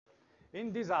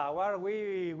in this hour,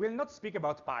 we will not speak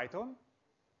about Python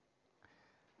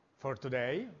for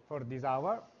today, for this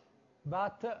hour,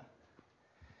 but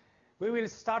we will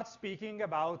start speaking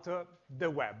about the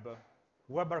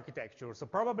web architecture. So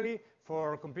probably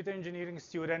for computer engineering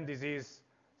students, this is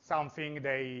something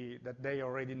that they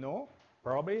already know,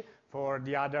 probably. For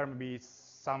the other, maybe it's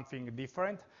something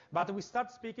different. But we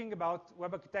start speaking about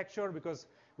web architecture because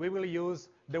we will use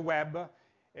the web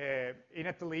in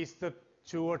at least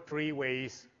 2 or 3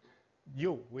 ways.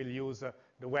 You will use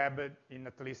the web in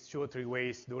at least 2 or 3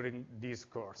 ways during this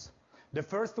course. The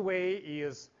first way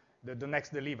is the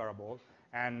next deliverable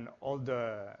and all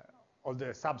the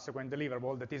subsequent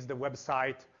deliverable, that is the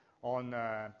website on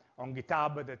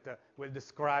GitHub that will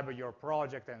describe your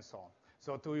project and so on.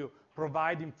 So to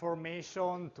provide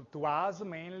information to us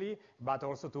mainly, but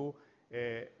also to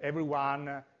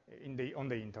everyone on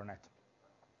the internet.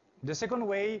 The second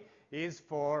way is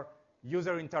for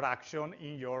user interaction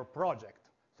in your project.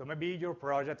 So maybe your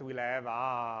project will have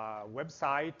a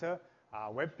website,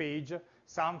 a web page,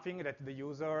 something that the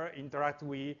user interacts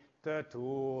with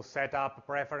to set up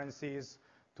preferences,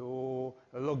 to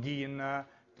log in,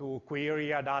 to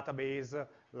query a database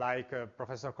like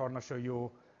Professor Corno showed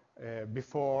you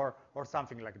before, or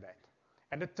something like that.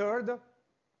 And the third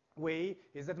way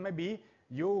is that maybe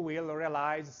you will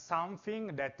realize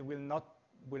something that will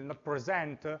not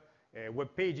present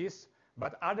web pages,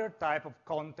 but other type of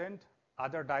content,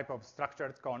 other type of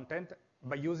structured content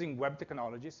by using web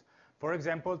technologies. For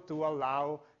example, to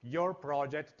allow your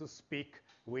project to speak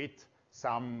with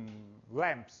some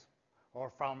lamps or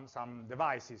from some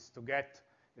devices to get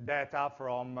data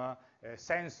from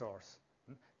sensors.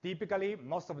 Typically,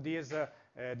 most of these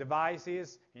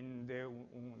devices in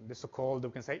the so-called,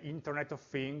 we can say, Internet of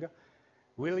Things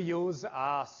will use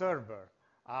a server,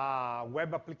 a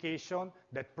web application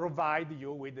that provides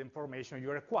you with the information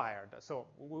you required. So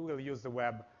we will use the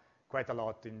web quite a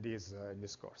lot in this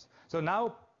course. So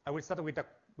now I will start with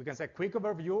we can say, quick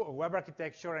overview of web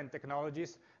architecture and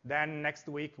technologies. Then next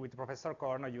week with Professor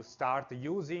Corno, you start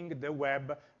using the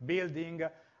web, building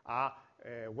a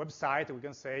website, we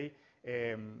can say,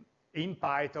 in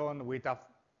Python with a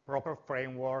proper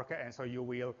framework, and so you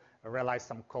will realize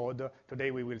some code.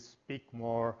 Today we will speak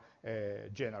more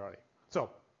generally. So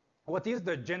what is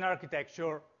the general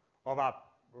architecture of a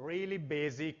really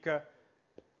basic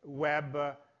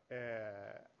web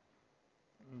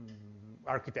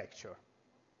architecture?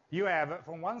 You have,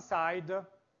 from one side, a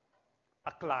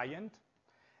client,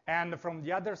 and from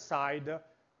the other side,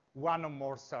 one or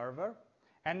more server,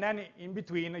 and then in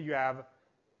between you have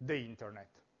the internet.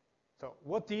 So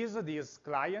what is this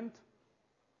client?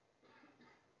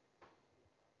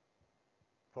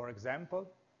 For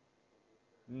example,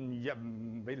 yeah,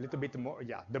 a little bit more,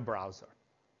 yeah, the browser.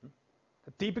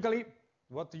 Typically,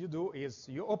 what you do is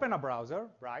you open a browser,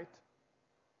 right?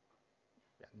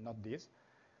 Yeah, not this.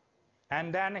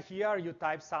 And then here you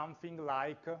type something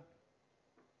like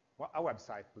a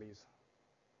website, please.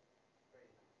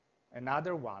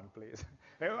 Another one, please.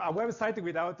 A website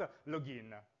without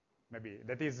login, maybe,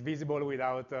 that is visible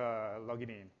without logging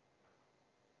in.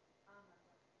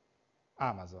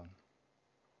 Amazon.com.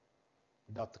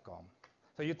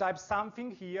 So you type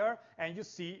something here, and you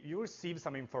receive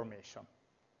some information.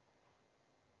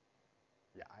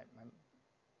 Yeah,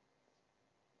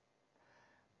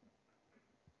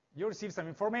 you receive some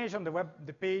information.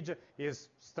 The page is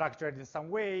structured in some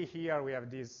way. Here we have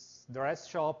this dress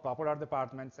shop, popular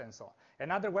departments, and so on.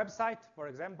 Another website, for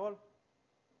example.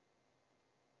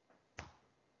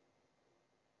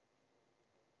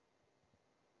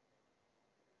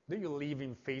 Do you live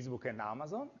in Facebook and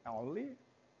Amazon only?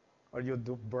 Or you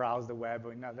do browse the web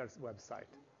or another website?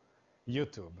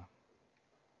 YouTube.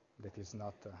 That is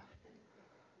not...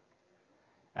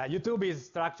 YouTube is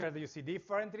structured, you see,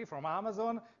 differently from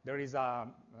Amazon. There is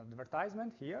an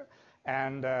advertisement here,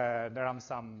 and there are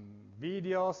some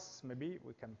videos. Maybe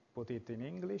we can put it in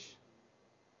English.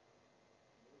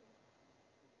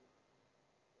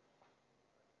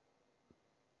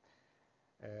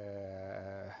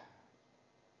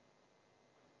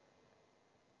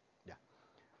 Yeah,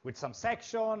 with some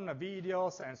section,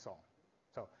 videos, and so on.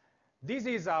 So this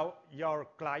is your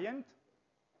client.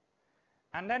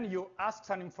 And then you ask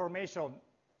some information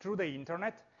through the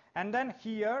internet, and then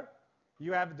here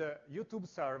you have the YouTube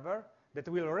server that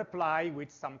will reply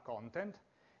with some content,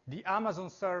 the Amazon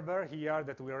server here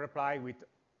that will reply with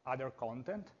other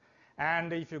content,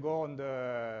 and if you go on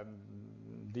the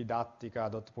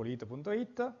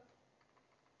didattica.polito.it,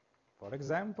 for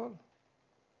example,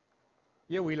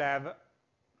 you will have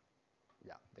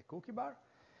the cookie bar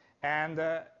and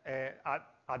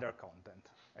other content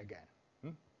again.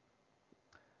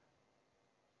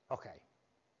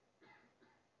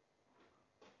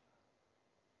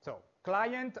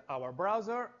 client, our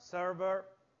browser, server,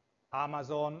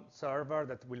 Amazon server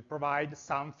that will provide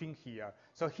something here.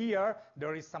 So here,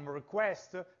 there is some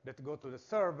request that go to the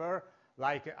server,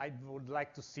 like I would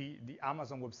like to see the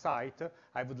Amazon website,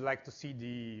 I would like to see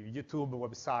the YouTube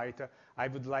website, I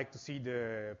would like to see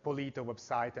the Polito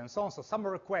website, and so on. So some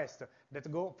requests that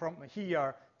go from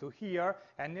here to here,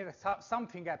 and then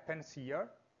something happens here,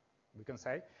 we can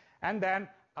say, and then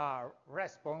our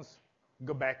response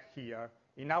go back here.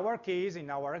 In our case, in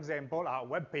our example, a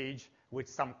web page with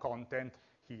some content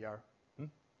here.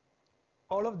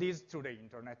 All of this through the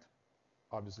internet,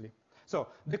 obviously. So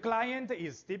the client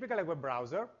is typically a web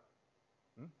browser,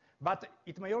 but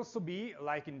it may also be,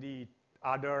 like in the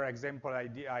other example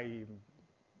I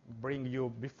bring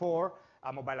you before,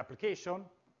 a mobile application,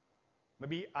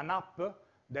 maybe an app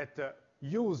that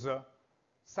use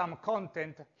some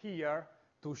content here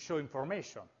to show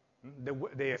information. The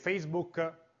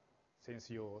Facebook, since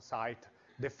you cite,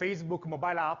 the Facebook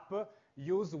mobile app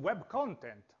use web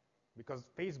content because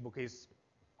Facebook is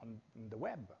on the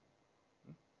web.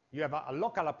 You have a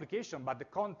local application, but the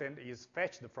content is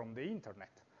fetched from the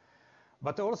internet.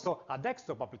 But also a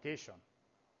desktop application,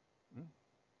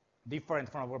 different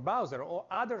from our browser, or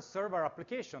other server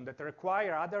application that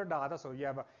require other data. So you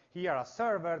have here a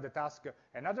server that asks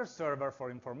another server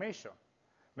for information.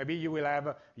 Maybe you will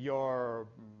have your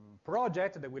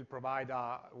project that will provide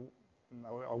a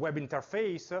web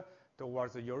interface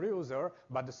towards your user,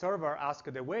 but the server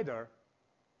asks the weather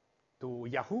to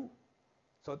Yahoo.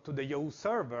 So to the Yahoo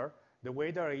server, the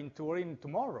weather in Turin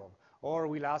tomorrow. Or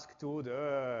we'll ask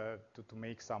to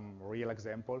make some real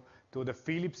example, to the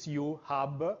Philips Hue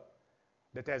hub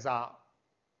that has a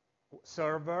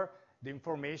server, the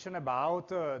information about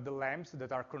the lamps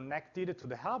that are connected to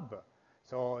the hub.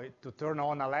 So to turn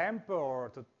on a lamp, or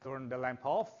to turn the lamp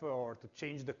off, or to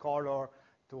change the color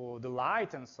to the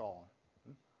light, and so on.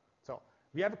 So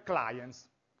we have clients,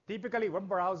 typically web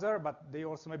browser, but they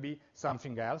also may be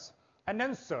something else. And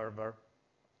then server.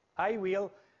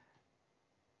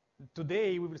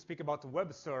 Today we will speak about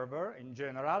web server in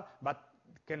general, but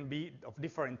it can be of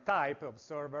different type of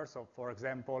server. So for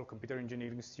example, computer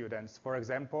engineering students, for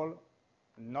example,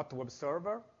 not web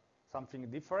server, something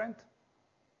different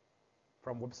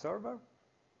from web server.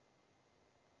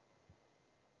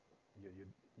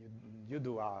 You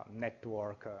do a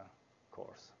network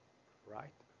course, right?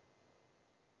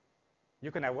 You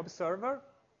can have web server,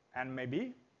 and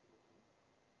maybe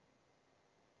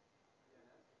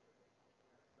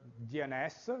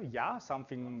DNS, yeah,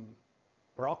 something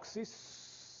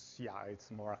proxies, yeah, it's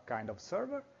more a kind of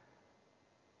server.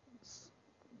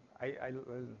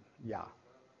 Yeah,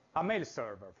 a mail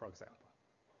server, for example.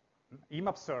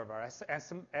 IMAP server,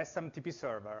 SMTP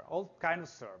server, all kind of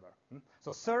server.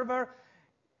 So server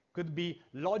could be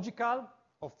logical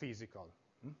or physical.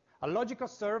 A logical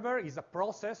server is a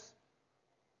process,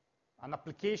 an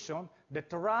application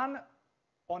that runs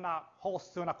on a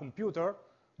host on a computer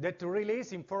that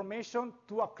relays information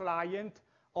to a client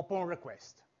upon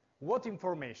request. What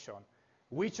information?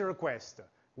 Which request?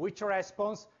 Which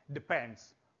response?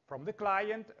 Depends from the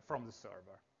client, from the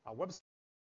server. A web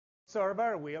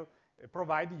server will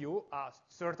provide you a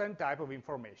certain type of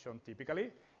information,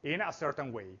 typically in a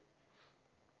certain way.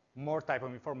 More type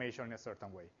of information in a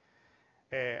certain way.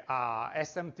 A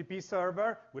SMTP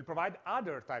server will provide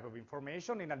other type of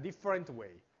information in a different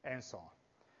way, and so on.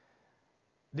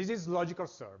 This is logical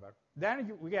server.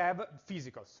 Then we have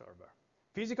physical server.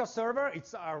 Physical server,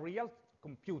 it's a real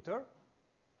computer,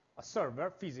 a server,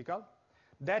 physical,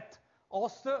 that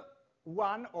hosts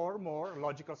one or more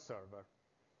logical server.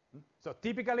 So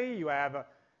typically you have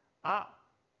a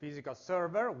physical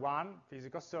server, one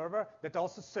physical server, that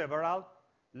hosts several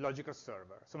logical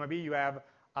servers. So maybe you have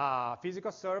a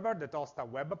physical server that hosts a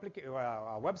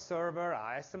web server,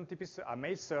 a SMTP, a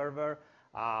mail server,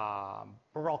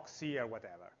 proxy, or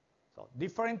whatever. So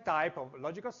different type of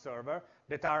logical server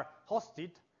that are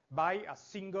hosted by a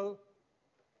single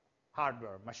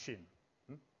hardware machine.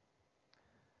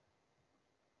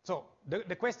 So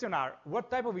the question are, what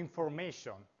type of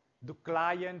information do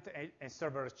client and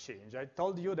server exchange? I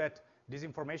told you that these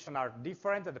information are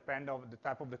different, depend on the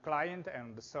type of the client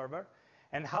and the server,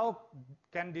 and how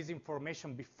can this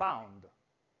information be found,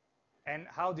 and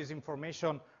how this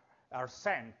information are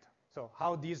sent. So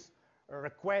how this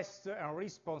request and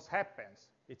response happens.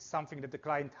 It's something that the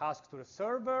client asks to the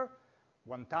server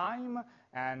one time,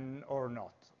 or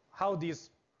not. How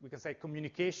this, we can say,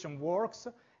 communication works,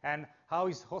 and how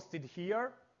is hosted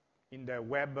here in the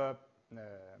web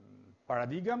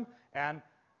paradigm, and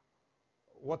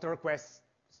what requests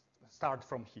start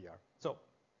from here. So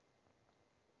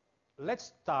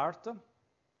let's start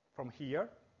from here.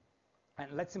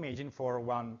 And let's imagine for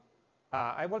one,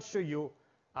 I will show you,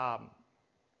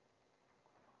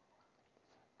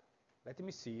 let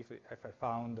me see if I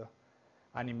found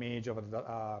an image of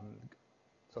the,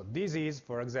 so this is,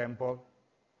 for example,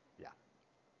 yeah.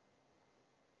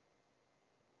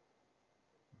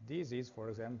 This is, for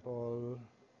example,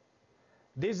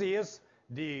 this is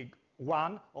the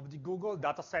one of the Google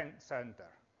data center.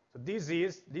 So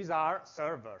these are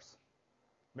servers.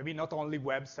 Maybe not only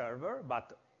web server,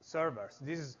 but servers.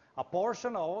 This is a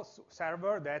portion of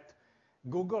server that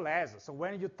Google has. So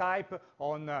when you type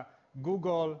on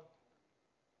google.com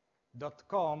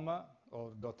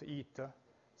or .it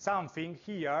something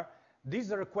here, this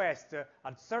request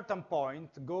at certain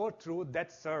point go through that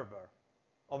server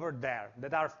over there,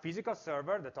 that are physical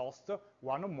server that host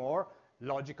one or more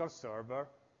logical server,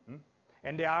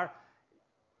 and they are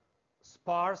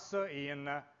sparse in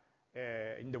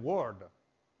the world.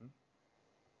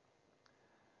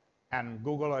 And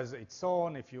Google has its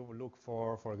own. If you look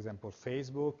for example,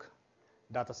 Facebook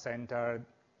data center,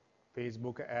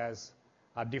 Facebook has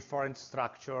a different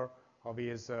structure of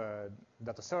its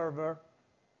data server,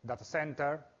 data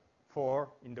center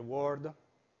in the world,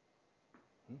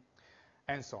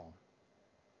 and so on.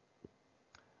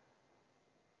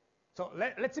 So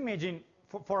let's imagine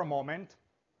for a moment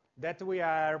that we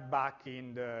are back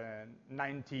in the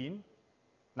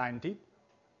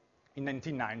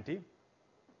 1990,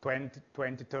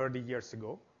 20, 30 years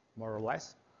ago, more or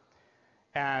less,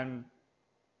 and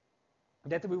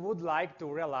that we would like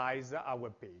to realize a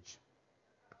web page.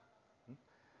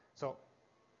 So,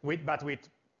 but with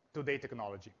today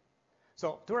technology.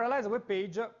 So to realize a web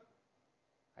page, I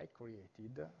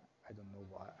created, I don't know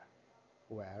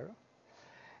where.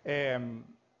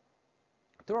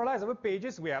 To realize web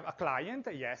pages, we have a client.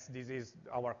 Yes, this is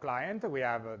our client. We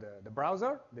have the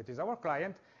browser, that is our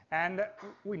client, and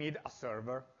we need a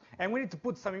server. And we need to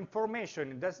put some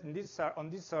information on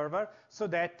this server so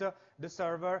that the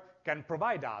server can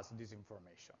provide us this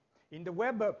information. In the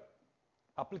web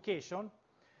application,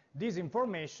 this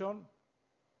information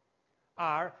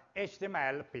are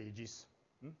HTML pages.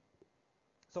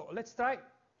 So let's try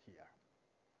here.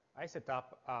 I set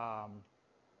up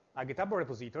a GitHub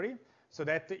repository so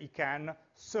that it can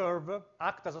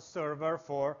act as a server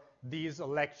for this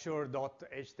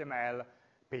lecture.html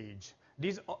page.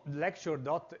 This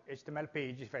lecture.html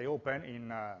page, if I open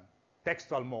in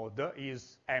textual mode,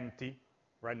 is empty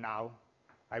right now.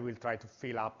 I will try to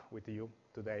fill up with you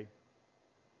today.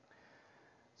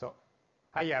 So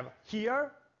I have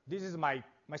here, this is my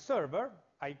server.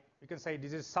 You can say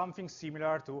this is something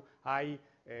similar to I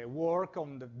work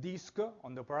on the disk,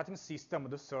 on the operating system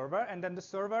of the server, and then the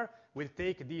server will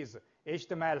take this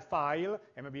HTML file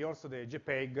and maybe also the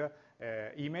JPEG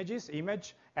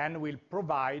image, and will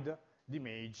provide the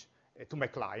image to my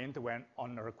client when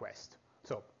on request.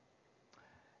 So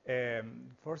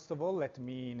first of all, let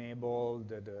me enable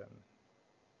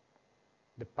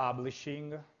the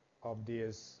publishing of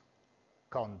this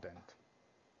content.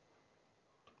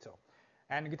 So,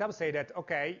 and GitHub say that,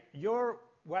 okay, your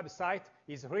website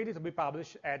is ready to be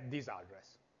published at this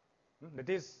address. That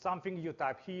is something you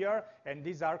type here, and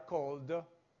these are called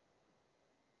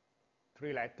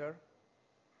 3-letter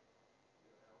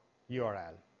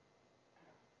URL.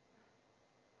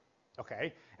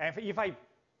 Okay, and if I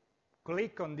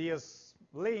click on this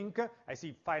link, I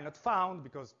see file not found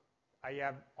because I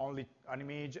have only an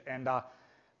image and a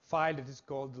file that is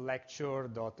called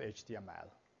lecture.html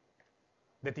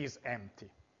that is empty.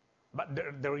 But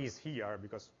there is here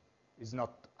because it's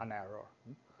not an error.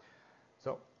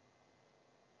 So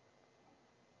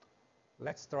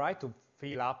let's try to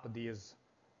fill up this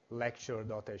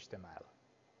lecture.html.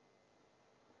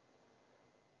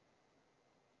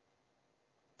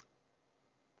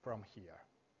 From here.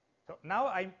 So now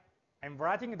I'm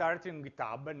writing directly in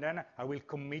GitHub, and then I will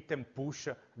commit and push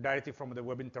directly from the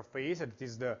web interface. It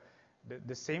is the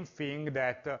same thing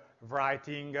that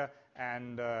writing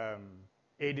and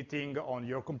editing on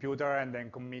your computer and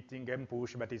then committing and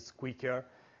push, but it's quicker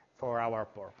for our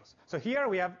purpose. So here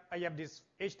I have this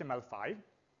HTML file.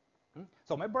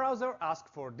 So my browser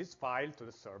asks for this file to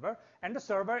the server, and the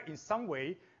server in some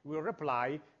way will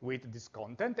reply with this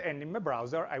content, and in my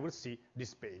browser I will see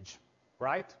this page,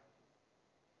 right?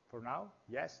 For now,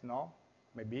 yes, no,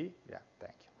 maybe, yeah,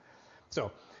 thank you.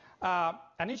 So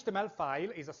an HTML file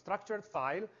is a structured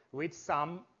file with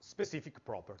some specific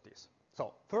properties.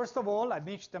 So first of all, an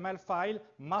HTML file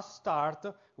must start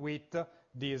with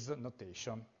this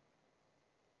notation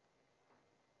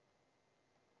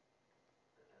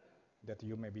that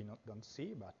you maybe don't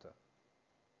see, but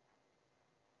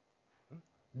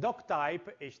doc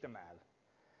type HTML.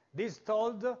 This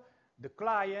told the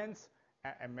clients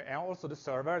and also the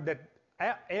server that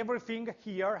everything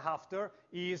here after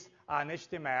is an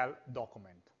HTML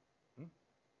document.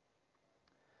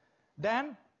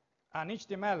 Then an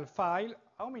HTML file,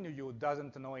 how many of you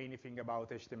doesn't know anything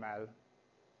about HTML?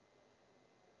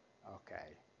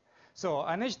 Okay. So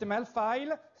an HTML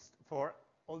file, for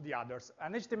all the others,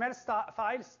 an HTML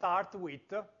file starts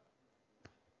with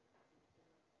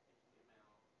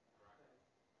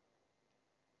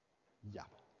yeah,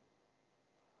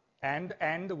 and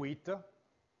end with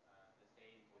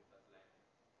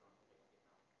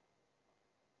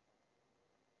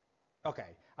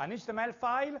okay. An HTML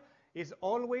file is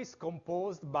always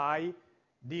composed by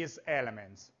these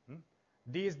elements.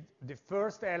 The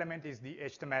first element is the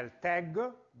HTML tag.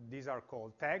 These are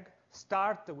called tag.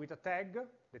 Start with a tag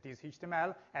that is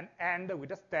HTML and end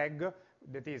with a tag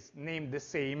that is named the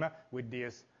same with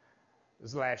this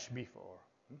slash before.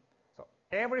 So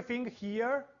everything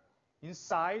here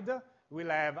inside will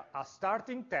have a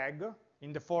starting tag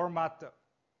in the format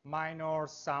minor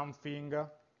something,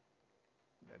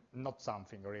 not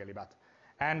something really, but,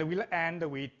 and will end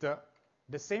with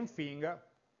the same thing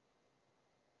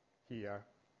here.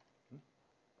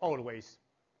 Always.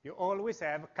 You always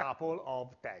have a couple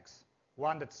of tags,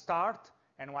 one that starts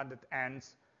and one that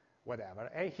ends, whatever.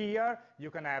 And here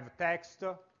you can have text,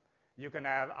 you can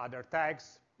have other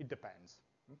tags, it depends.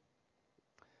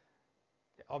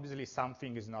 Obviously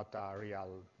something is not a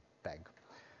real tag.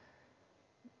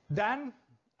 Then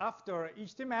after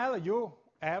HTML you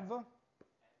have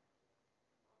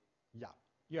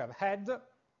you have head,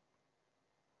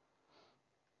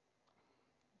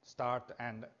 start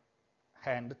and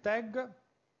end tag,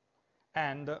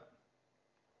 and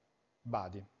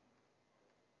body.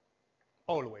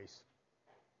 Always.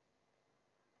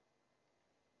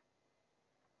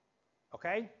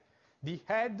 Okay? The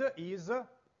head is,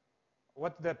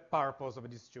 what's the purpose of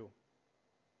these two?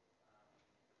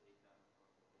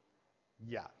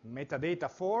 Yeah, metadata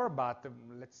for, but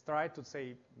let's try to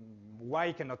say why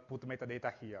I cannot put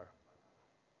metadata here.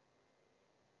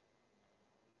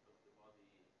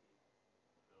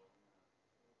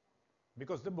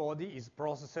 Because the body is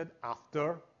processed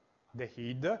after the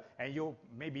head, and you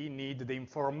maybe need the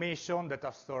information that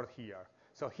are stored here.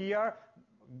 So here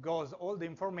goes all the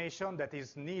information that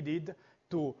is needed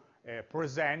to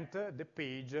present the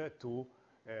page to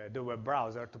the web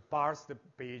browser, to parse the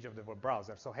page of the web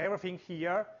browser. So everything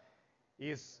here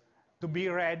is to be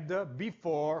read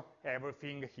before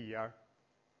everything here.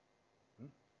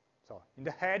 So in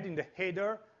the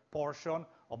header portion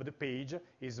of the page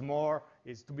is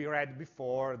to be read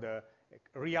before the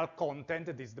real content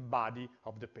that is the body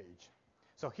of the page.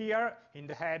 So here in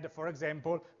the head, for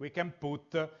example, we can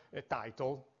put a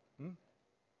title.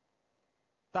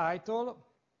 Title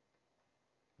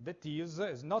that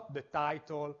is not the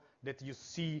title that you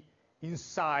see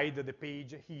inside the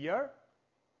page here,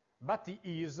 but it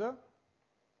is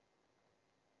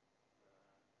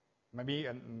maybe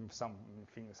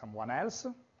someone else.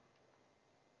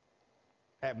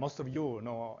 Most of you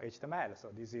know HTML, so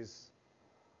this is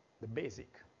the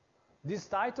basic. This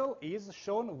title is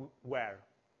shown where?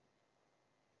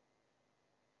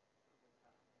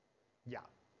 Yeah,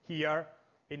 here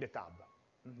in the tab.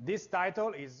 This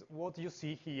title is what you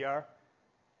see here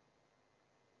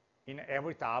in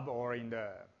every tab or in the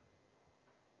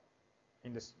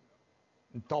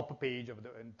top page of the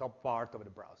top part of the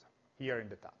browser, here in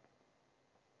the tab.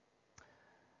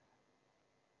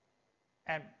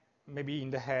 And maybe in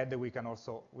the head we can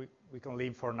also we can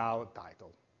leave for now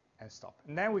title and stop.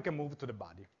 And then we can move to the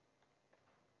body.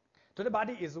 To the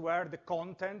body is where the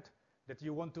content that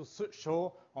you want to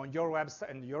show on your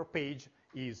website and your page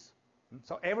is.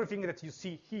 So everything that you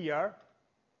see here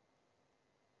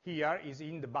is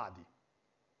in the body.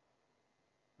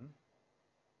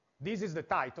 This is the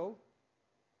title.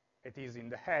 It is in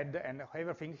the head, and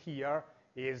everything here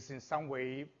is in some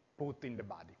way put in the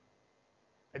body.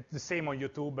 It's the same on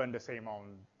YouTube and the same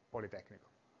on Politecnico.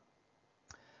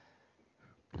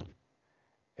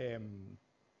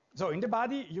 So in the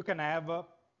body, you can have,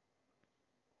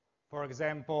 for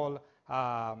example,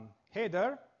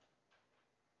 header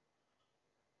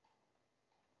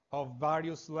of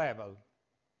various levels.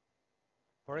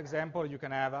 For example, you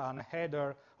can have a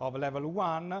header of level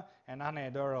 1 and a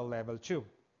header of level 2.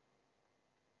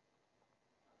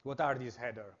 What are these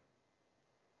headers?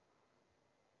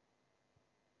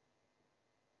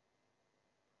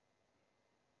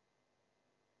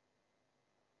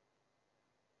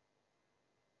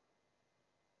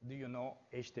 Do you know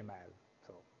HTML?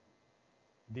 So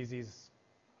this is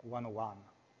 101,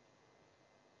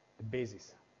 the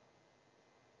basis.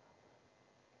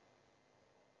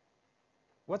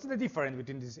 What's the difference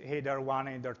between this header 1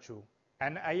 and header 2?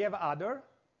 And I have other.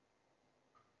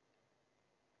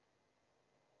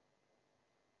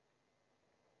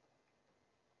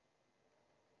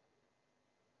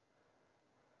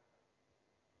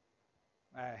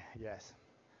 Yes.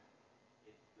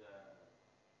 It's a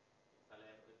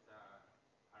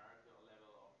hierarchical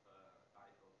level of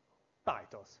titles.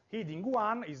 Titles. Heading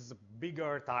 1 is a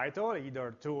bigger title,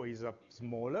 header 2 is a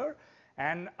smaller,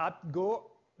 and go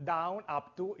down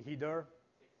up to header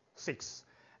 6.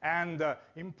 And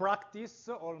in practice,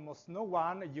 almost no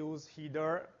one uses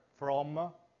header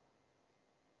from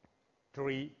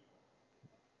 3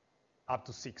 up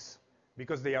to 6,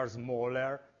 because they are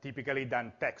smaller typically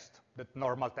than text, the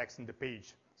normal text in the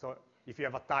page. So if you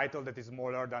have a title that is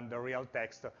smaller than the real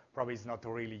text, probably it's not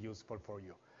really useful for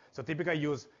you. So typically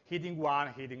use heading 1,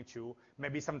 heading 2,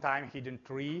 maybe sometimes heading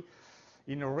 3.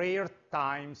 In rare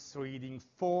times, heading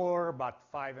 4, but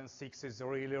 5 and 6 is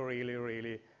really, really,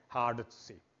 really hard to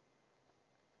see.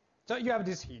 So you have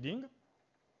this heading.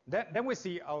 Then we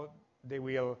see how they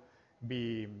will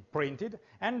be printed.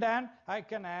 And then I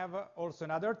can have also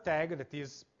another tag that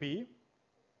is P,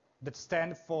 that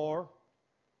stands for,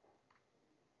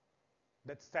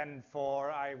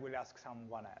 I will ask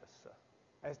someone else.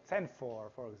 I stand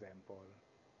for example,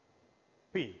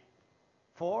 P,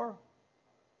 for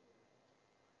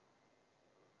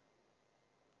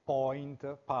point,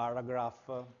 paragraph,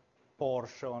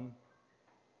 portion,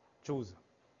 choose.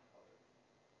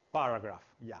 Paragraph,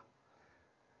 yeah.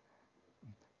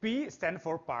 P stands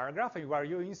for paragraph, where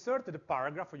you insert the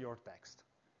paragraph of your text.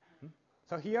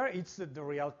 So here it's the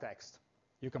real text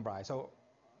you can write. So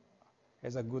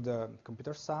as a good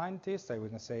computer scientist, I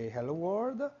would say hello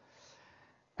world.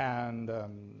 And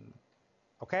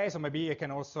okay, so maybe I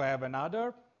can also have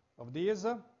another of these.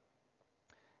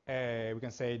 We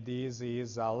can say this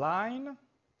is a line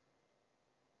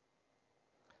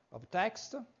of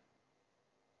text.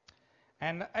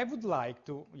 And I would like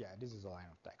to, yeah, this is a line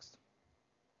of text.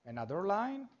 Another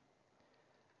line.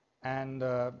 And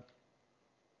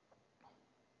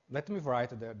let me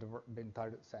write the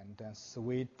entire sentence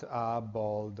with a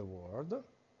bold word.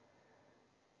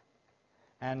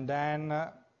 And then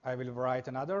I will write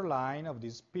another line of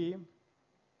this P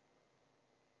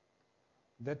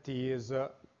that is,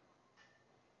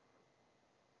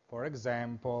 for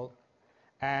example,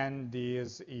 and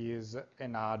this is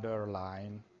another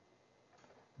line,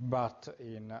 but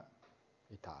in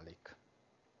italic.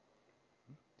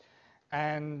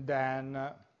 And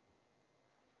then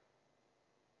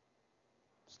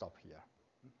stop here.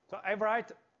 So I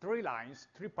write 3 lines,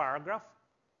 3 paragraphs,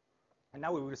 and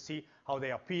now we will see how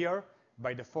they appear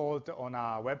by default on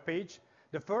a web page.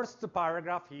 The first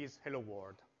paragraph is hello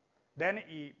world. Then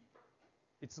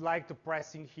it's like to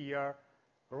pressing here,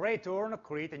 return,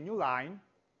 create a new line.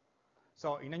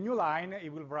 So in a new line, it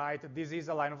will write, this is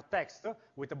a line of text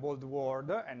with a bold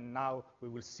word, and now we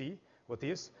will see what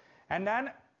is. And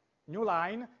then new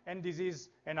line, and this is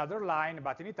another line,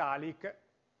 but in italic,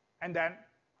 and then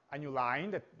a new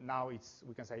line that now it's,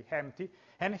 we can say, empty.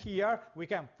 And here we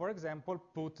can, for example,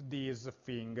 put this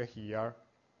thing here.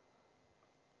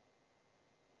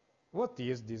 What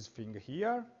is this thing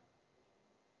here?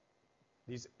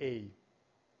 This A.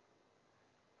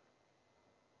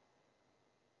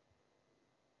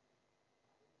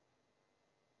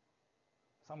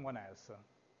 Someone else.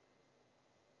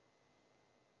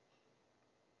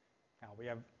 Now we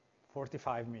have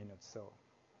 45 minutes, so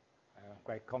I'm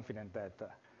quite confident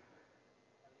that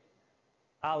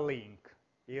a link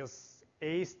is,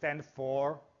 A stands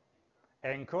for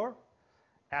anchor,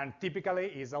 and typically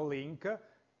is a link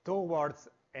towards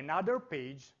another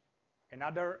page,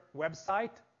 another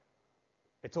website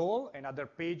at all, another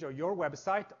page of your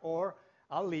website, or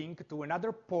a link to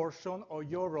another portion of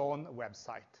your own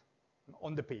website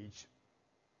on the page,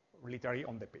 literally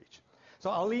on the page.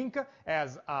 So a link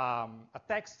has a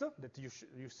text that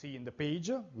you see in the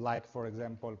page, like, for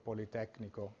example,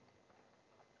 Politecnico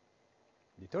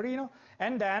di Torino,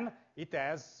 and then it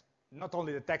has not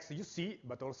only the text you see,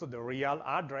 but also the real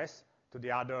address to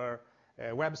the other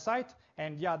website,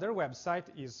 and the other website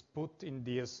is put in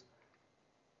these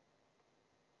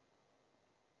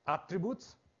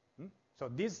attributes. So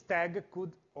this tag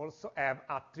could also have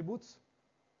attributes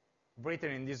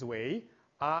written in this way,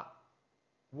 a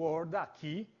word, a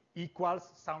key, equals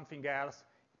something else,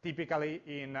 typically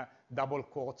in double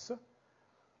quotes.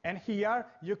 And here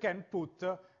you can put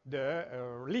the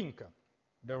link,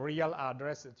 the real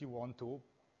address that you want to.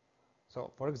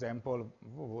 So, for example,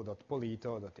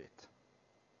 www.polito.it.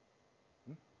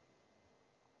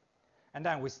 And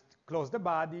then we close the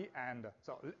body, and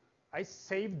so I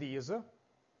save this.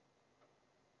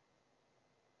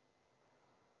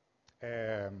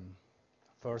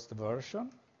 first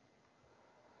version.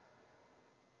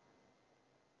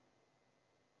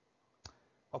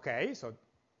 Okay, so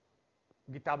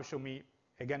GitHub show me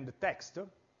again the text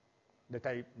that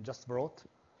I just wrote.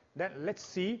 Then let's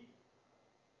see.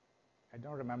 I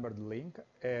don't remember the link.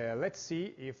 Let's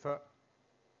see if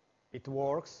it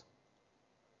works.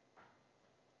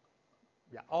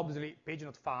 Yeah, obviously page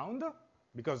not found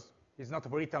because it's not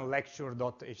written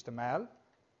lecture.html.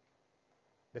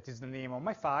 That is the name of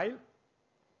my file.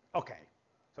 Okay,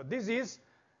 so this is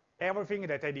everything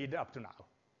that I did up to now.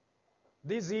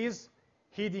 This is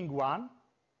heading 1.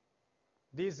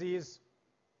 This is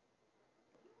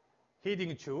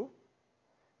heading 2.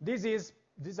 These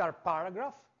are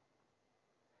paragraph.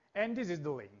 And this is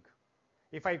the link.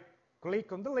 If I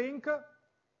click on the link,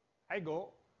 I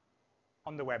go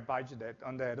on the web page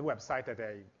on the website that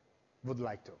I would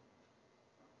like to.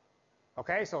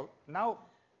 Okay, so now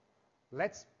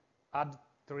let's add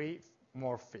 3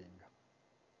 more things.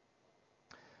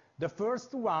 The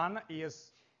first one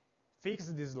is fix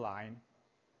this line.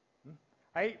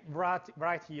 I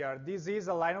write here, this is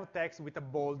a line of text with a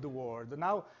bold word.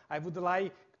 Now I would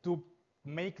like to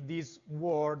make this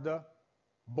word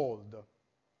bold,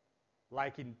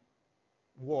 like in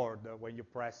Word when you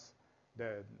press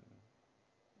the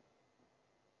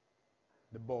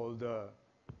bold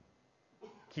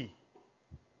key.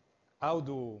 How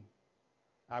do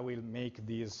I will make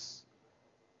this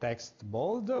text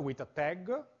bold? With a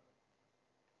tag.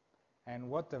 And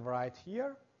what I write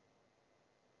here?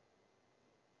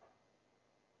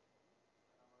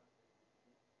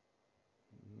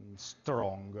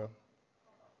 Strong.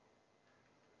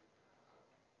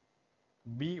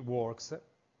 B works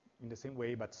in the same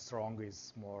way, but strong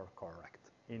is more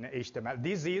correct in HTML.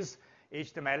 This is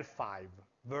HTML5,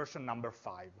 version number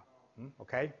 5,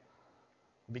 okay?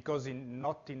 Because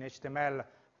not in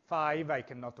HTML5, I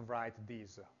cannot write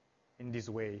this in this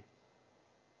way.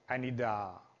 I need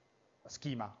a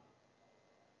schema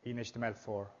in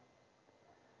HTML4.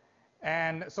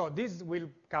 And so this will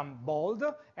come bold,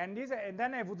 and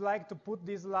then I would like to put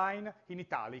this line in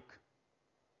italic.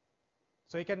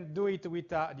 So you can do it with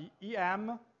the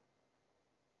EM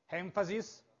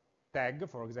emphasis tag,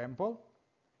 for example.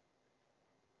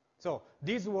 So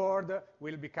this word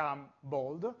will become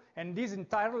bold, and this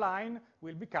entire line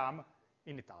will become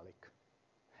in italic.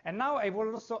 And now I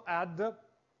will also add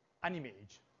an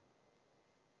image.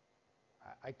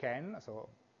 I can, so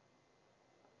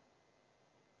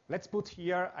let's put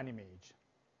here an image.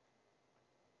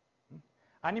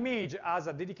 An image has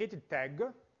a dedicated tag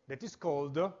that is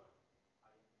called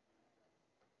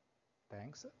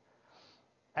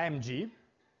MG,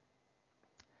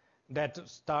 that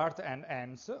starts and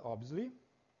ends, obviously.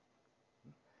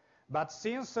 But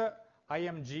since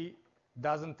IMG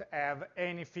doesn't have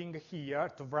anything here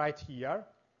to write here,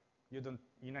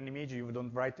 in an image you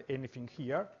don't write anything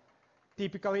here,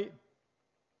 typically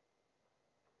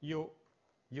you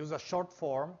use a short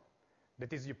form,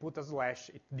 that is you put a slash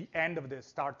at the end of the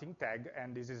starting tag,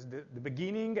 and this is the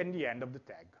beginning and the end of the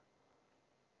tag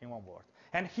in one word.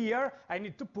 And here I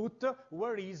need to put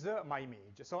where is my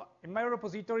image. So in my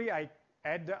repository I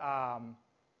add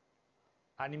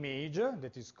an image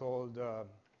that is called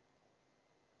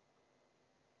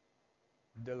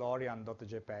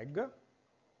DeLorean.jpg.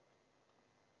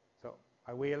 So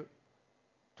I will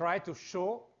try to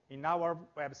show in our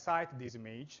website this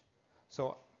image.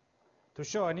 So to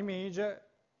show an image,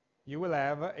 you will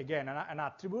have, again, an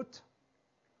attribute,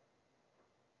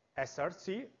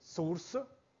 src, source,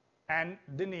 and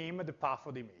the name, the path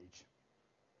of the image.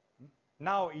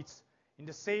 Now it's in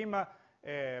the same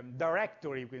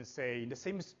directory, you can say, in the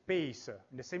same space,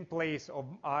 in the same place of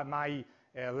my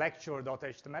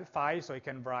lecture.html file, so I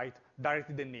can write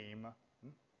directly the name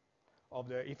of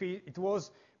the, if it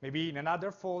was maybe in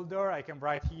another folder, I can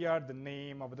write here the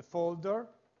name of the folder,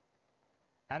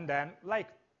 and then, like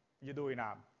you do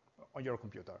on your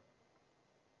computer.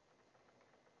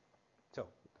 So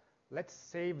let's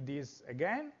save this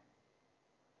again.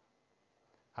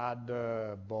 Add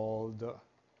bold,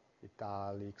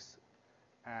 italics,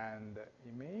 and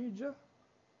image.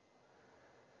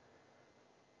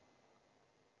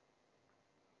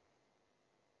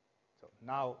 So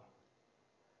now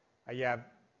I have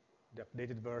the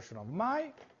updated version of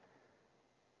my.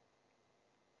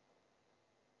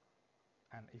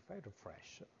 And if I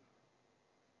refresh,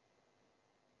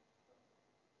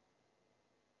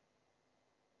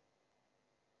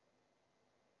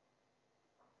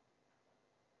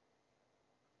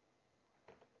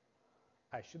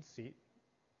 I should see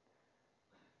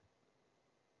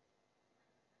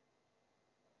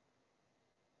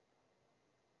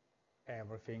everything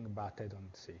everything, but I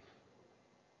don't see.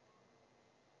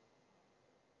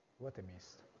 What I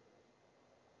missed?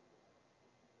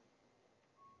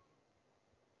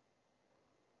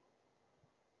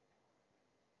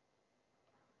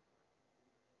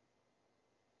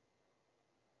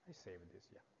 I saved this,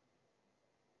 yeah.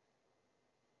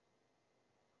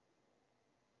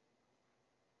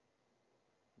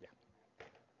 Yeah.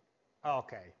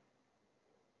 Okay.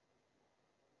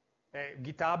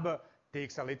 GitHub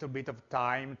takes a little bit of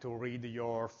time to read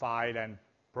your file and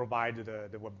provide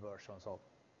the web version, so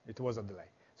it was a delay.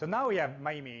 So now we have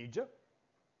my image.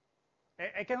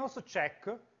 I can also check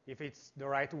if it's the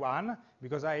right one,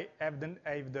 because I have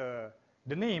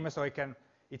the name, so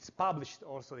it's published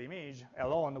also the image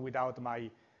alone without my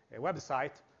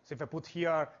website. So if I put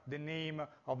here the name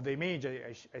of the image,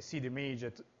 I see the image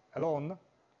alone.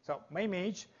 So my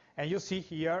image, and you see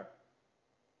here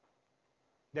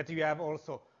that you have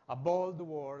also a bold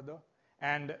word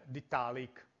and the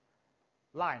italic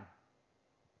line.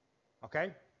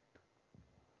 Okay?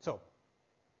 So,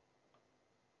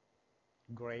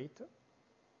 great.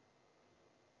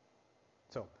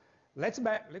 So, let's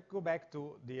go back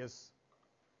to this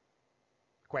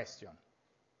question.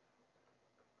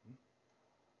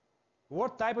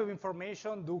 What type of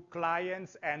information do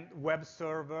clients and web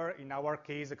server, in our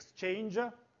case, exchange?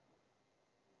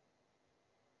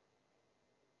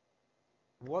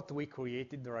 What we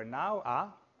created right now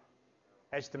are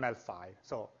HTML files.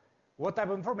 So what type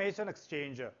of information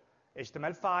exchange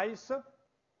HTML files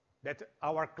that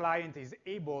our client is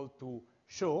able to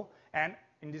show, and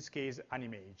in this case, an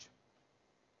image.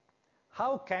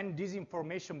 How can this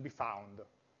information be found?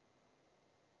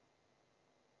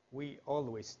 We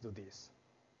always do this.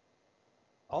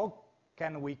 How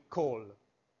can we call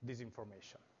this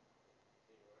information?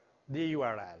 The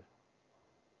URL.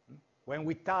 When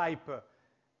we type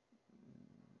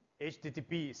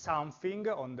HTTP something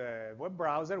on the web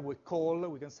browser, we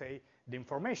can say the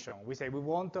information. We say we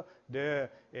want the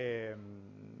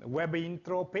web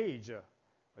intro page,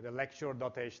 the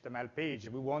lecture.html page.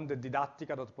 We want the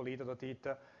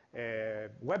didattica.polito.it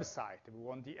website. We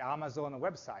want the Amazon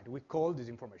website. We call this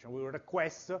information. We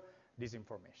request this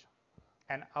information.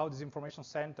 And how this information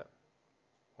sent?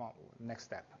 Well, next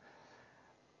step.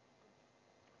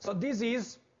 So this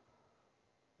is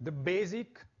the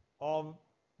basic of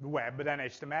the web. Then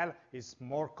HTML is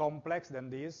more complex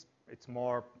than this. It's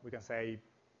more, we can say,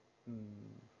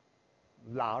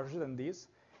 large than this.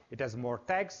 It has more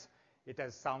text. It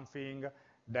has something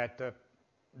that,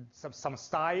 some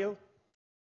style.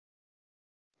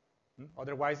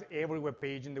 Otherwise, every web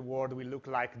page in the world will look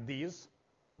like this.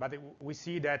 But we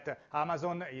see that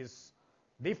Amazon is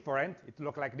different. It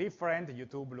looks like different.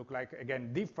 YouTube look like,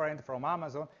 again, different from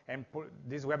Amazon. And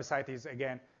this website is,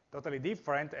 again, totally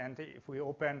different. And if we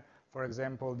open, for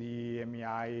example, the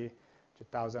AmI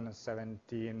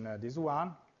 2017, this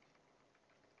one,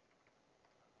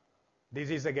 this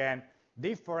is, again,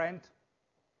 different.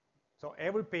 So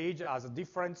every page has a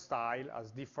different style, has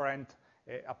different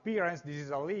appearance. This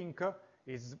is a link,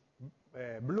 is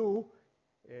blue.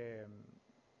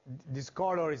 This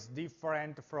color is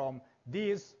different from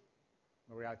this.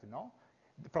 In reality, no.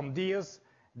 From this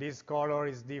color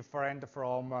is different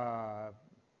from,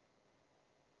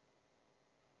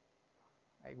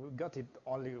 we got it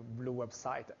only blue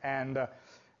website. And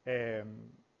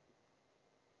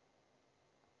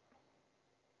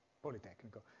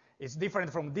Politecnico. It's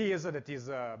different from this that is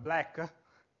black,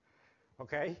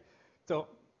 okay? So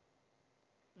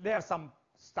there's some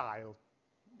style,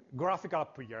 graphical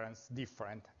appearance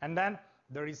different. And then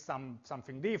there is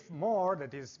something more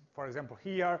that is, for example,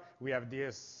 here we have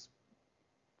this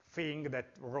thing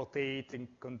that rotates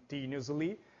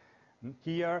continuously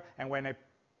here, and when I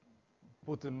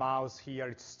put the mouse here,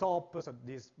 it stops. So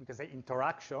this, we can say,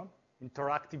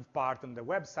 interactive part on the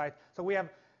website. So we have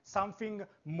something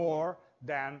more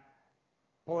than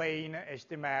plain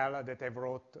HTML that I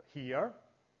wrote here.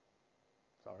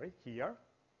 Sorry, here.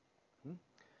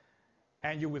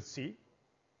 And you will see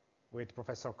with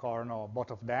Professor Corno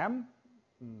both of them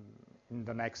in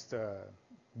the next,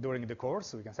 during the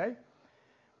course, we can say.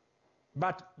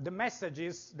 But the message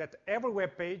is that every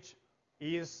web page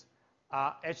is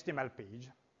a HTML page,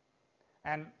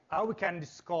 and how we can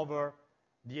discover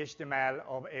the HTML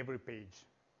of every page.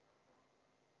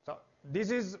 So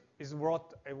this is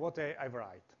what I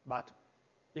write. But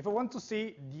if I want to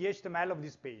see the HTML of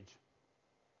this page,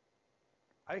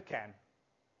 I can.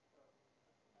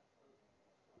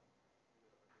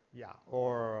 Yeah,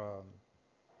 or,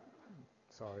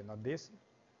 sorry, not this.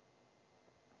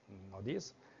 Not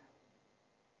this.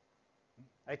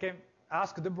 I can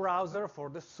ask the browser for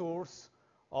the source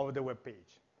of the web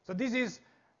page. So this is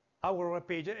our web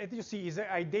page. As you see, is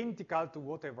identical to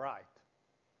what I write.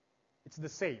 It's the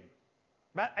same.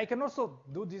 But I can also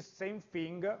do this same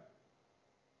thing.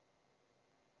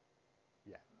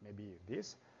 Yeah, maybe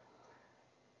this.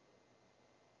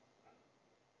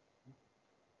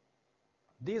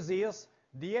 This is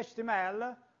the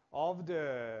HTML of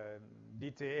the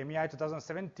AmI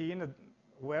 2017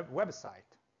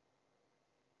 website.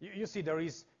 You see there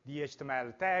is the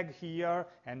HTML tag here,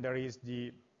 and there is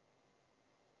the,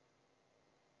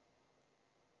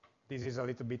 this is a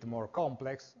little bit more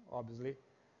complex, obviously.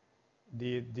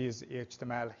 This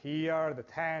HTML here, that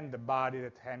hand, the body,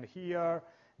 that hand here.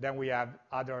 Then we have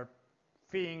other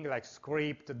things like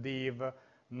script, div,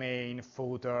 main,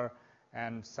 footer,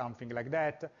 and something like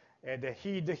that. The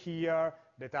head here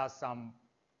that has some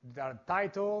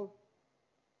title,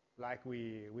 like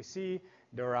we see.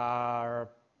 There are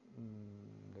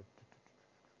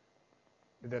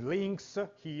the links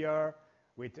here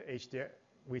with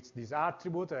this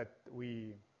attribute that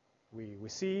we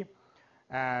see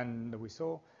and we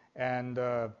saw. And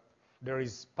there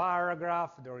is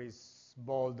paragraph, there is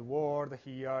bold word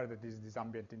here, that is this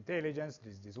ambient intelligence,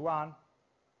 this one,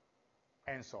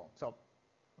 and so on. So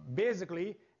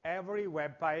basically, every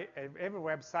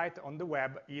website on the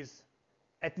web is,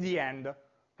 at the end,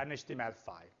 an HTML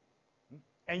file.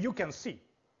 And you can see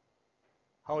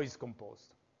how it's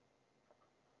composed.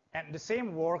 And the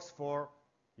same works for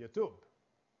YouTube.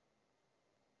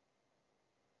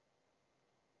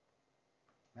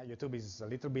 Now, YouTube is a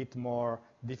little bit more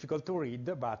difficult to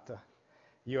read, but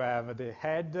you have the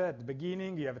head at the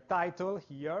beginning, you have a title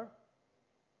here.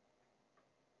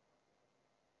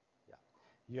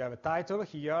 You have a title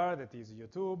here that is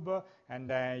YouTube, and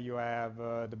then you have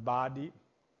the body.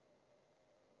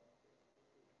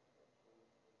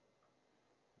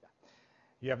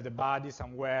 You have the body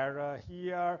somewhere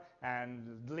here,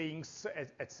 and links,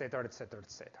 etc., etc.,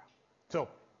 etc. So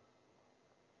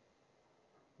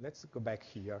let's go back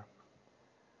here.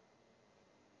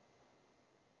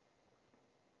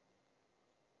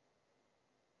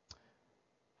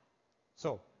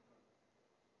 So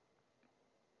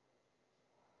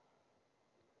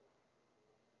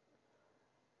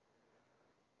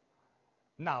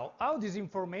now, how these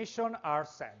information are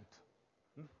sent?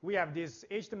 We have this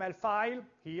HTML file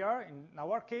here, in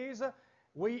our case.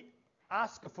 We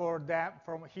ask for them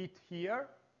from it here.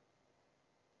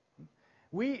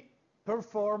 We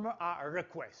perform a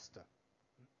request.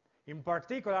 In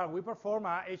particular, we perform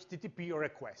a HTTP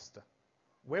request.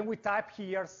 When we type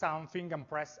here something and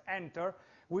press enter,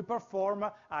 we perform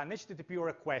an HTTP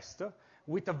request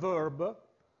with a verb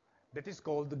that is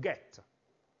called get,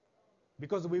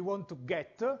 because we want to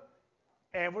get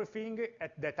everything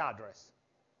at that address.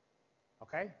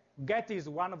 Okay? Get is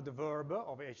one of the verbs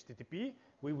of HTTP.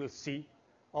 We will see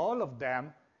all of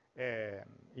them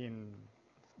in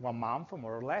 1 month,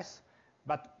 more or less.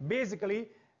 But basically,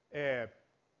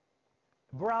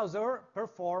 browser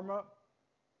perform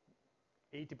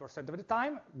 80% of the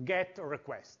time get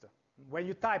request. When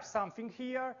you type something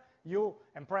here,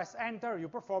 and press enter, you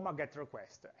perform a get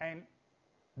request. And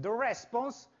the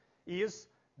response is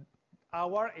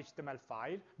our HTML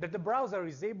file that the browser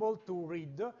is able to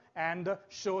read and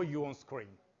show you on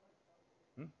screen.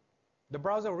 The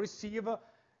browser receives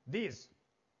this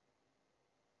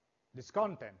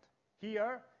content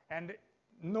here and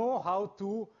know how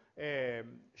to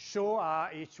show a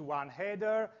H1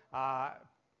 header,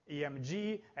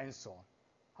 EMG, and so on.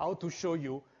 How to show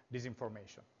you this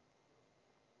information.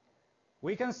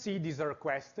 We can see this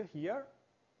request here.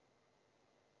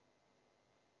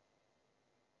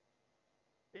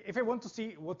 If I want to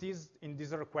see what is in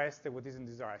this request and what is in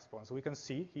this response, we can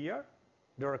see here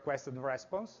the request and the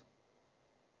response.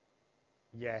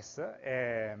 Yes.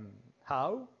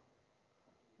 How?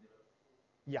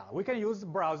 Yeah, we can use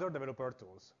browser developer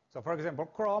tools. So for example,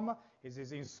 Chrome is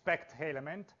this inspect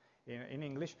element in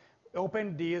English.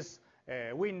 Open this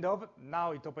window.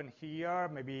 Now it open here.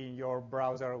 Maybe in your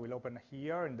browser will open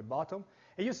here in the bottom.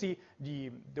 And you see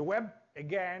the web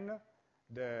again,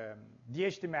 the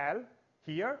HTML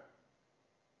here,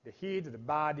 the head, the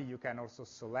body. You can also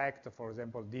select, for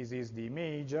example, this is the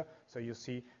image. So you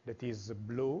see that is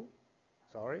blue.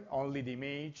 Sorry, only the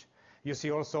image. You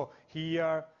see also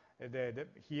here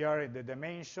the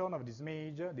dimension of this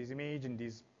image in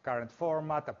this current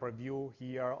format, a preview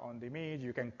here on the image.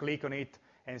 You can click on it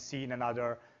and see in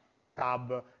another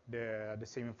tab the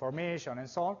same information and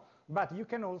so on. But you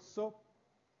can also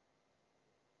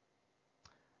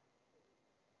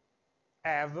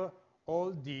have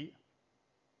all the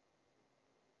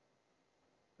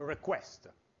requests.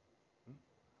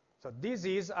 So this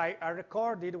is, I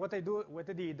recorded, what I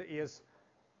did is,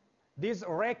 this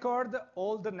record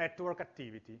all the network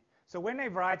activity. So when I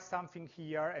write something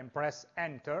here and press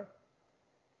enter,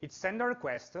 it sends a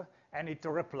request and it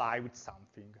reply with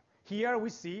something. Here we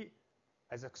see,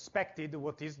 as expected,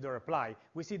 what is the reply.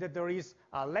 We see that there is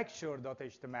a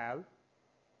lecture.html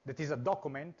that is a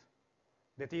document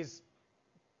that is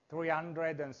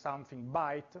 300 and something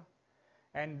byte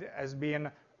and has been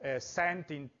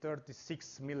sent in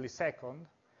 36 milliseconds.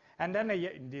 And then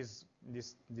in this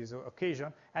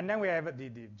occasion, and then we have the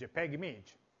JPEG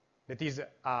image. That is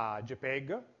a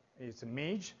JPEG, it's an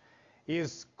image,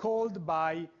 is called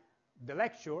by the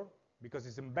lecture, because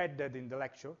it's embedded in the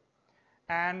lecture,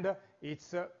 and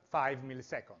it's 5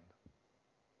 milliseconds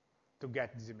to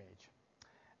get this image.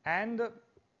 And I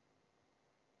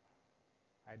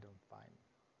don't find,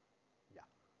 yeah.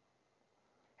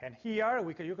 And here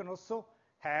you can also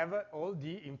have all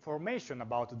the information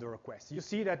about the request. You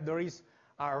see that there is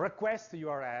a request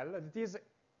URL, that is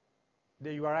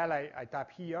the URL I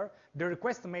type here, the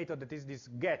request method that is this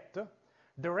get,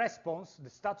 the response, the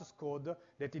status code,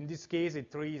 that in this case is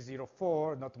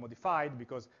 304, not modified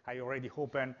because I already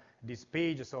opened this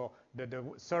page, so the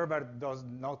server does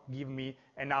not give me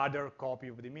another copy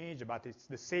of the image, but it's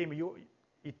the same.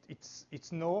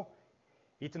 It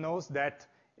knows that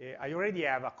I already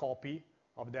have a copy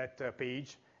of that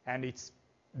page, and it's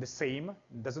the same,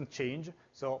 it doesn't change.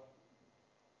 So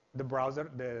the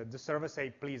browser, the server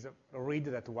say, please read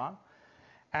that one.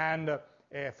 And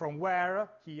from where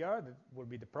here, that will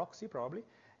be the proxy probably,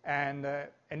 and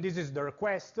this is the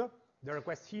request. The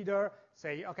request header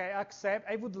say, okay, accept,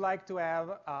 I would like to have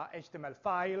a HTML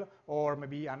file, or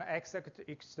maybe an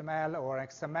XML or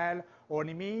XML, or an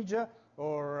image,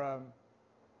 or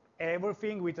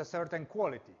everything with a certain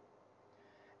quality.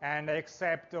 And I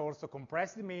accept also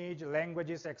compressed image,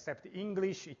 languages, accept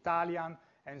English, Italian,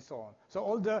 and so on. So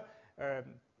all the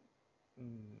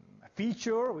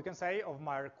feature, we can say, of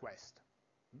my request.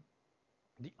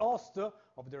 The host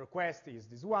of the request is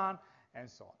this one, and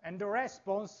so on. And the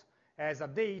response has a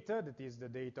date, that is the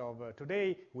date of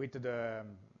today, with the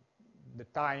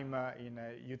time in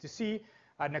UTC,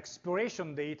 an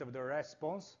expiration date of the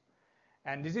response,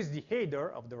 and this is the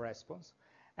header of the response,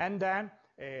 and then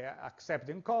accept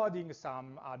encoding,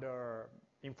 some other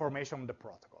information on the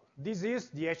protocol. This is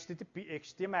the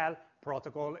HTML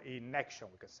protocol in action,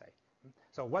 we can say.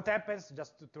 So what happens,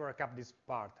 just to recap this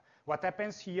part, what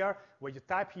happens here, when you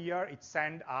type here, it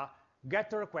sends a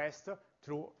GET request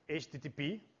through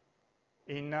HTTP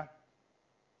in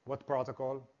what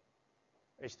protocol?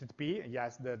 HTTP,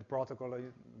 yes, the protocol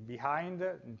behind,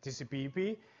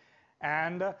 TCP/IP,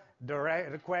 and the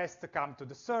request comes to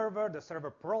the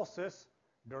server processes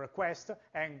the request,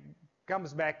 and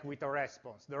comes back with a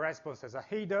response. The response has a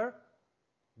header,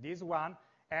 this one,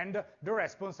 and the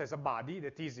response has a body,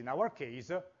 that is, in our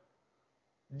case,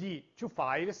 the two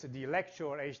files, the lecture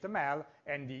HTML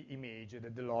and the image,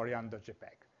 the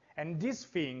DeLorean.jpg. And this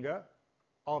thing,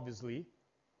 obviously,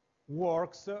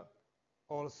 works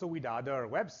also with other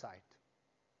websites.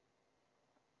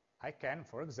 I can,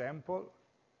 for example,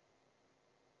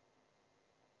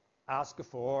 ask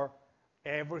for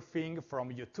everything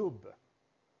from YouTube.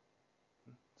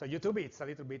 So YouTube, it's a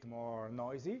little bit more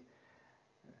noisy.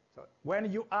 So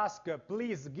when you ask,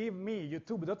 please give me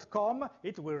youtube.com,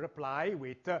 it will reply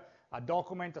with a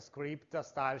document, a script, a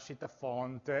style sheet, a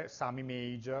font, some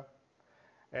image,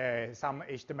 some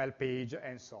HTML page,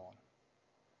 and so on.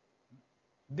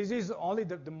 This is only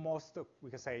the most, we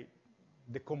can say,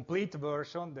 the complete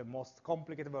version, the most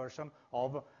complicated version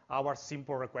of our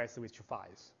simple request with two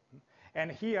files. And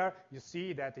here you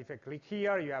see that if I click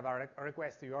here, you have a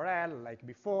request URL like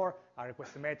before, a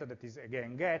request method that is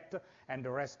again get, and the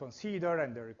response header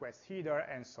and the request header,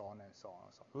 and so on and so on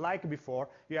and so on. Like before,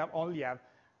 you only have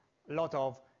a lot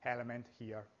of elements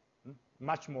here,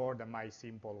 much more than my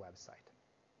simple website.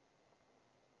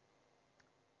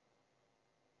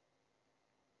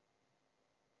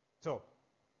 So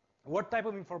what type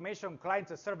of information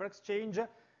clients and server exchange?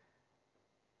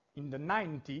 In the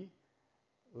 90s,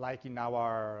 like in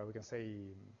our, we can say,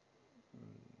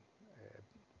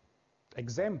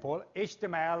 example,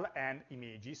 HTML and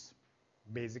images,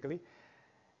 basically.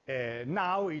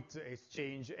 Now it's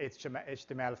changed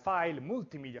HTML file,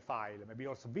 multimedia file, maybe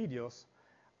also videos,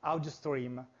 audio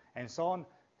stream, and so on.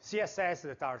 CSS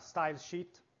that are style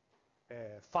sheet,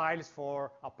 files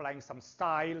for applying some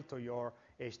style to your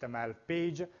HTML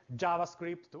page,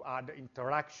 JavaScript to add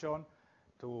interaction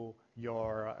to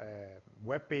your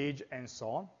web page, and so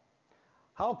on.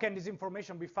 How can this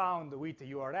information be found with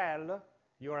URL?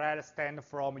 URL stands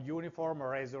from Uniform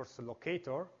Resource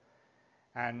Locator.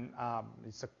 and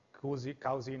it's a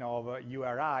cousin of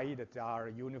URI, that are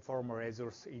Uniform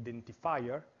Resource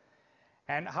Identifier.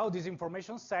 And how this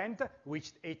information sent,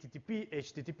 which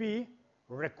HTTP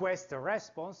request a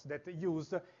response that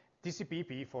use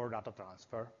TCP/IP for data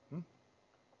transfer.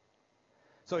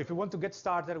 So if you want to get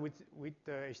started with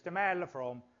HTML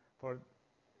for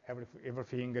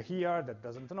everything here that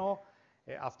doesn't know,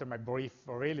 after my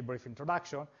really brief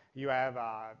introduction, you have,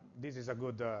 this is a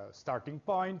good starting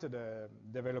point, the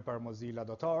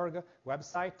developer.mozilla.org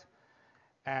website.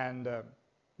 And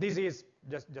this is,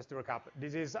 just to recap,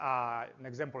 this is an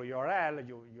example URL.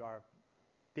 You are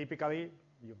typically,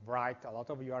 you write a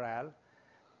lot of URL.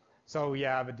 So we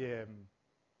have the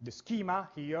schema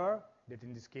here, that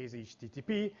in this case is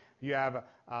HTTP. You have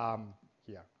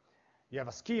here. You have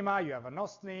a schema, you have a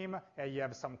host name, and you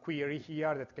have some query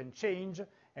here that can change,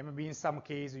 and maybe in some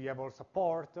case you have also a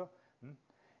port.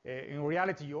 In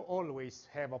reality, you always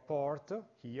have a port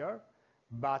here,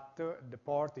 but the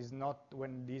port is not,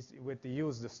 when you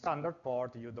use the standard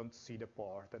port, you don't see the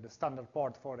port. The standard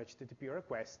port for HTTP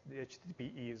request, the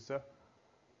HTTP is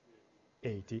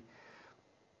 80.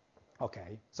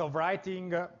 Okay, so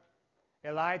writing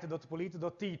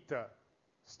elite.polit.it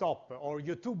stop, or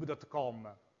youtube.com,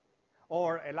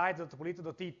 or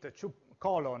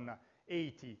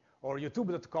elite.polit.it:80, or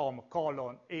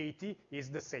youtube.com:80 is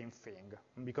the same thing,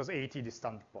 because 80 is the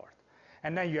standard port.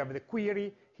 And then you have the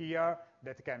query here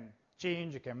that can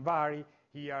change, can vary.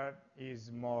 Here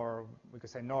is more, we could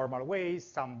say, normal ways,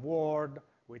 some word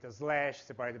with a slash,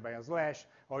 separated by a slash,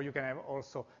 or you can have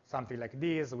also something like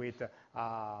this with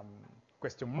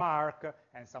question mark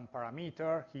and some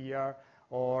parameter here,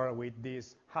 or with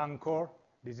this anchor.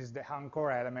 This is the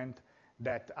anchor element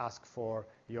that asks for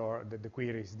the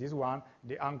query is this one,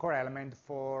 the anchor element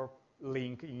for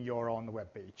link in your own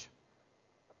web page.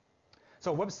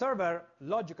 So web server,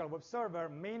 logical web server,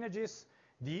 manages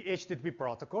the HTTP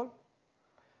protocol.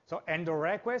 So handle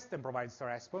requests and provides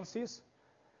responses,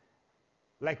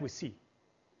 like we see.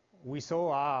 We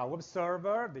saw a web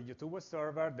server, the YouTube web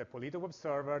server, the Polito web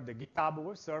server, the GitHub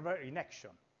web server in action.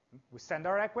 We send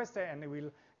a request and it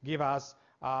will give us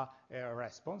a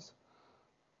response.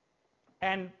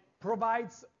 And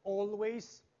provides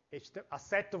always a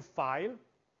set of files.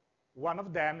 One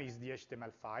of them is the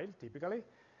HTML file, typically,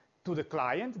 to the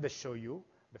client that show you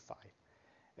the file.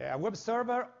 A web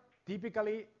server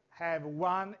typically have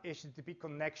one HTTP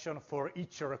connection for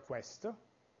each request.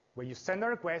 When you send a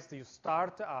request, you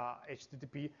start a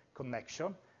HTTP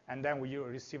connection, and then when you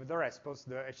receive the response,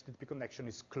 the HTTP connection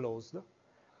is closed.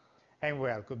 And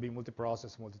well, it could be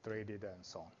multi-process, multi-threaded, and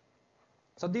so on.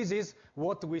 So this is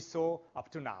what we saw up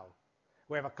to now.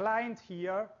 We have a client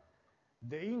here,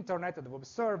 the internet, the web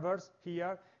servers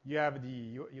here. You have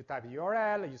you type the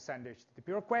URL, you send the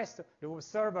HTTP request. The web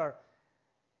server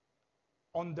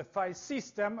on the file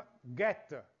system get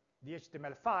the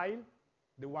HTML file,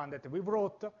 the one that we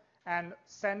wrote, and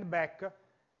send back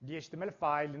the HTML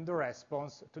file in the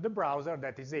response to the browser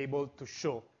that is able to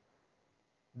show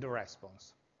the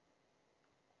response.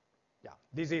 Yeah,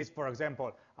 this is, for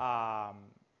example, an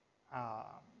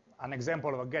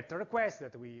example of a GET request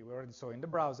that we already saw in the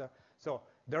browser. So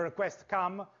the request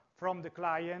come from the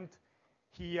client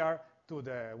here to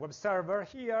the web server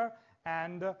here,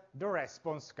 and the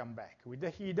response come back with the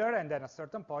header, and then at a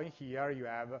certain point here you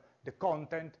have the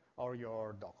content of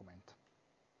your document.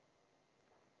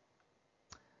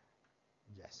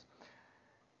 Yes.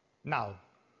 Now,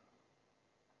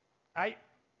 I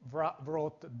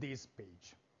wrote this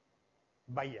page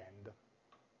by hand.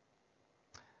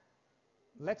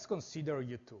 Let's consider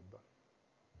YouTube.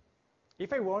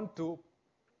 If I want to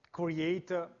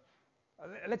create,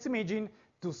 let's imagine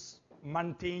to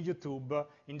maintain YouTube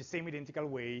in the same identical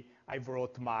way I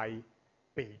wrote my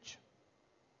page.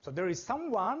 So there is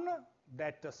someone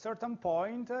that at a certain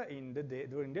point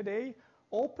during the day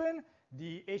open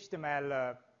the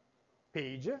HTML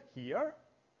page here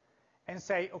and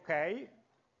say, okay,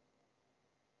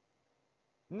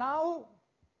 now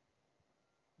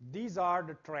these are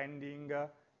the trending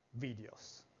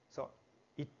videos. So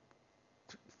it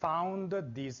found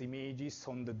these images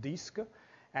on the disk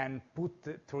and put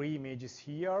 3 images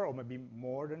here, or maybe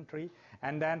more than 3,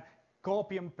 and then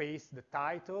copy and paste the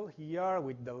title here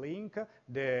with the link,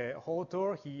 the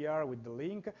author here with the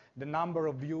link, the number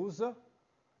of views.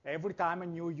 Every time a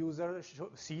new user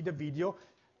see the video,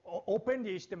 open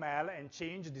the HTML and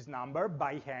change this number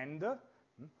by hand.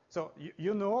 So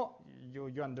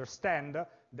you understand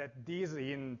that this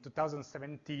in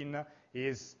 2017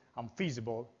 is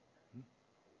unfeasible.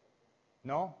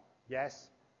 No? Yes?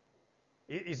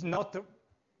 It is not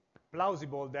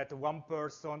plausible that one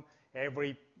person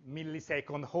every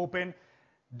millisecond open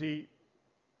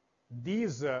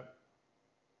these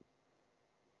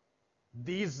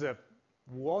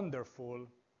wonderful,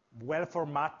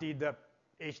 well-formatted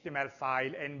HTML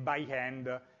file and by hand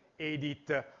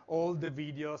edit all the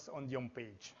videos on the home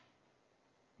page.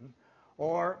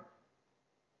 Or,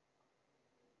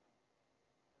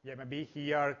 yeah, maybe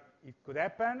here it could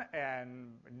happen,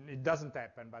 and it doesn't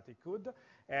happen, but it could.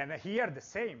 And here the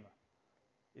same.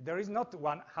 There is not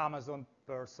one Amazon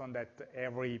person that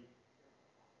every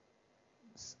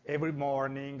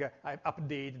morning I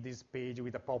update this page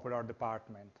with a popular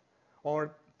department.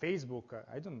 Or Facebook,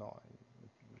 I don't know,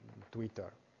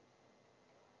 Twitter.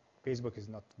 Facebook is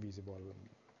not visible.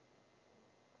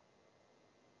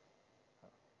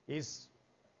 It's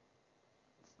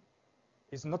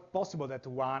not possible that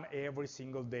every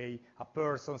single day a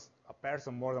person,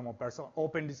 more than one person,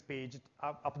 open this page,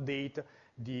 update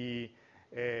the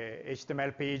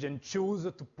HTML page and choose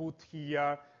to put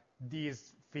here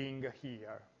this thing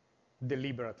here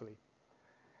deliberately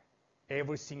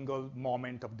every single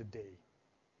moment of the day.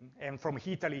 And from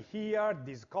Italy here,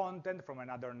 this content, from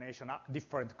another nation,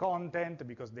 different content,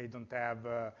 because they don't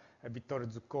have Vittorio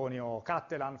Zucconi or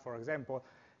Catalan, for example,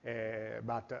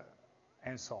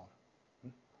 and so on.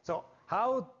 So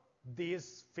how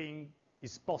this thing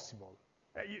is possible?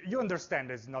 You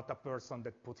understand it's not a person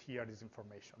that put here this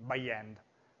information by hand.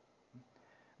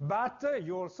 But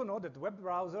you also know that web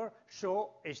browser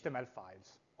show HTML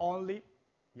files. Only,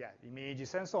 yeah,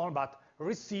 images and so on, but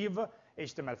receive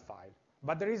HTML file.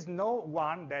 But there is no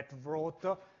one that wrote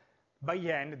by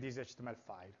hand this HTML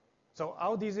file. So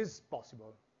how this is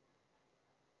possible?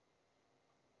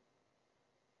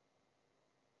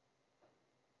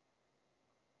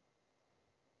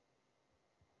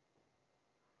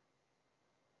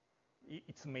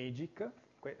 It's magic.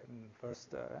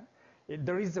 First,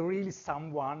 there is really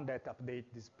someone that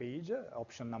updates this page,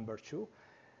 option number 2.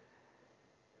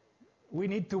 We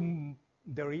need to,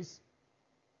 there is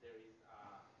a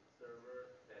server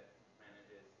that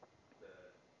manages the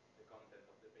content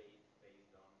of the page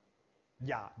based on information.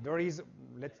 Yeah, there is,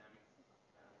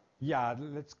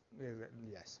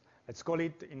 let's call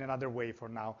it in another way for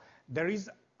now. There is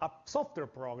a software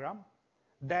program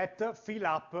that fill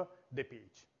up the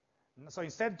page. So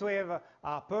instead to have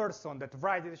a person that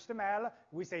writes HTML,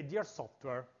 we say, dear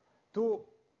software,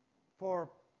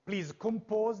 please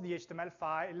compose the HTML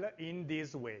file in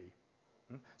this way.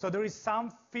 So there is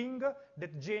something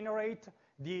that generates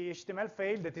the HTML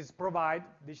file that is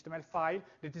provided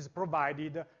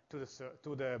to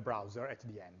the browser at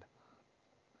the end.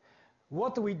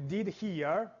 What we did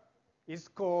here is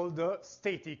called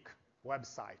static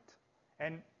website,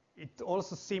 and it's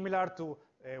also similar to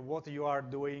what you are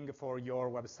doing for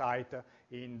your website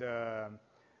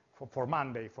for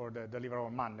Monday, for the deliver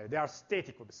on Monday. They are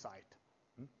static website.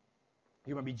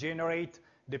 You maybe generate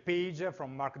the page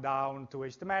from Markdown to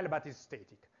HTML, but it's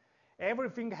static.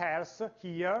 Everything else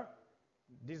here,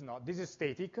 this is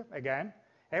static again.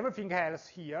 Everything else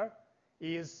here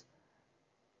is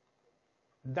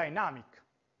dynamic,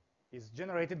 is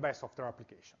generated by a software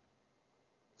application.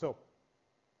 So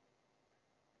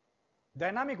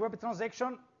dynamic web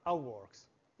transaction, how it works?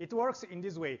 It works in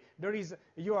this way. There is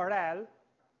a URL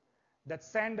that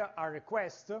sends a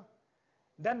request,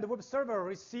 then the web server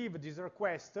receives this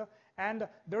request, and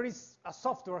there is a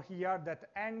software here that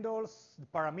handles the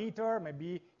parameter,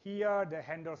 maybe here that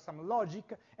handles some logic,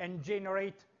 and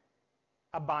generate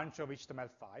a bunch of HTML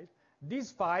files.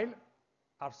 These files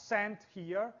are sent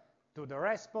here to the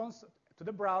response to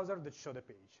the browser that shows the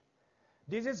page.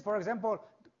 This is, for example,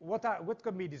 what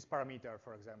could be this parameter,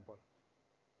 for example?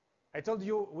 I told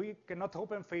you we cannot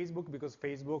open Facebook because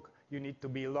Facebook, you need to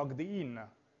be logged in.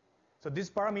 So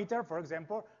this parameter, for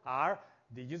example, are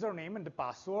the username and the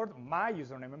password, my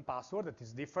username and password that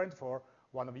is different for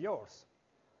one of yours.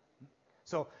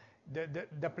 So the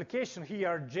application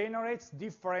here generates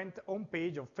different home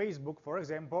page of Facebook, for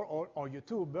example, or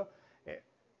YouTube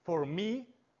for me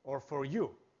or for you,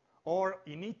 or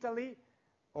in Italy,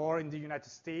 or in the United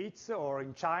States, or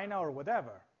in China, or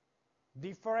whatever.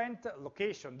 Different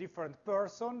location, different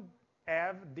person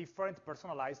have different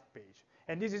personalized page.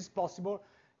 And this is possible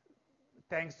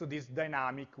thanks to this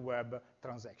dynamic web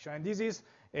transaction. And this is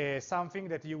something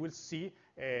that you will see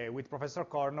with Professor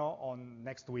Corno on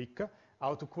next week,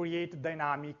 how to create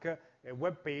dynamic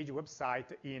web page,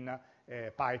 website in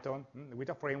Python with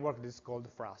a framework that is called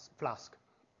Flask.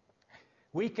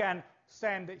 We can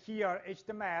send here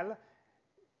HTML.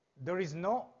 There is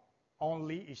no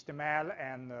only HTML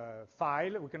and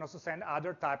file. We can also send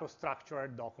other type of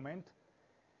structured document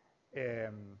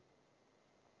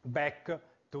back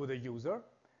to the user.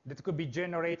 that could be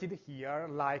generated here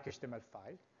like HTML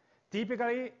file.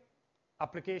 Typically,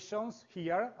 applications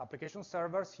here, application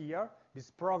servers here, this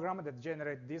program that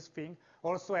generates this thing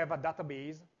also have a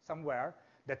database somewhere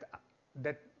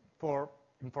that for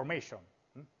information.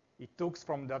 It took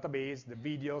from the database the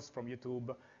videos from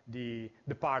YouTube, the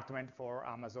department for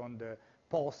Amazon, the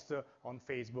post on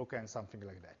Facebook, and something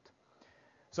like that.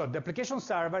 So the application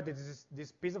server,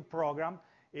 this piece of program,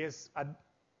 is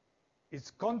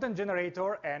content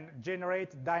generator and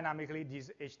generate dynamically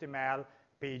these HTML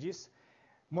pages.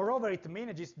 Moreover, it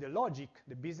manages the logic,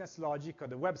 the business logic of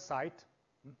the website,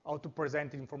 how to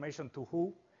present information to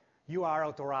who. You are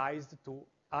authorized to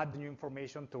add new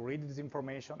information, to read this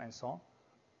information, and so on.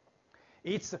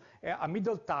 It's a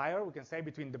middle tier, we can say,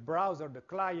 between the browser, the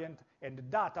client, and the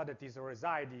data that is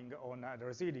residing on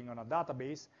a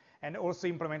database, and also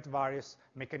implement various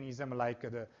mechanisms like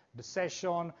the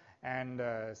session and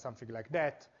something like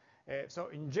that. So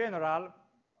in general,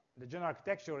 the general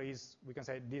architecture is, we can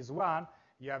say, this one.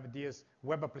 You have this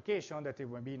web application that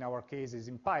maybe in our case is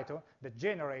in Python that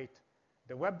generate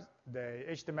the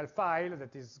HTML file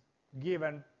that is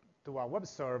given to a web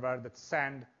server that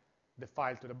send the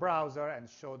file to the browser and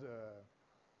show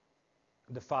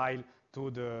the file to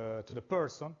the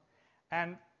person.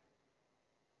 And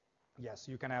yes,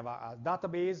 you can have a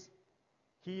database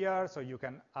here, so you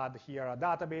can add here a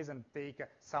database and take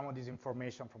some of this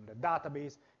information from the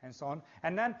database and so on.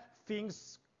 And then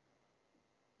things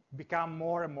become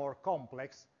more and more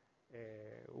complex.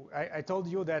 I told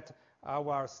you that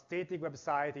our static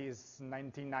website is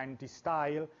 1990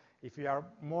 style. If we are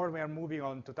moving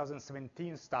on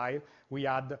 2017 style, we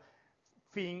add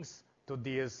things to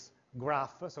this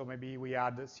graph. So maybe we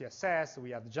add CSS,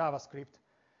 we add JavaScript.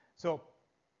 So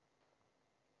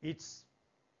it's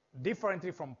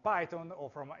differently from Python or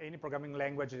from any programming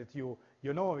language that you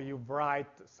write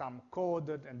some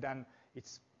code and then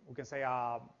it's, we can say,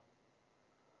 a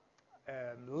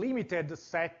limited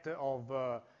set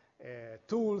of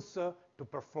tools to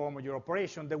perform your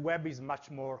operation. The web is much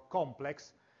more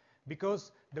complex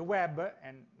because the web,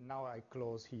 and now I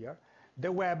close here,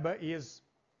 the web is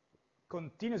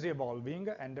continuously evolving,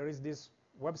 and there is this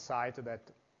website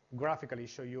that graphically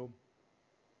show you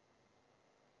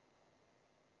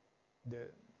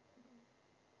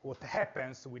what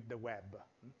happens with the web.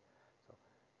 So,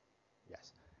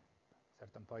 yes,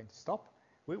 certain point stop.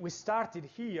 We started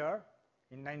here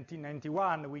in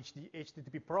 1991 with the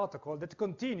HTTP protocol that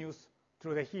continues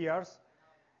through the years,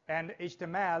 and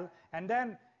HTML, and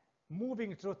then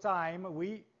moving through time,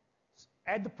 we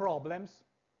add problems,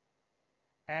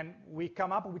 and we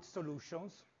come up with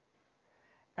solutions,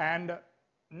 and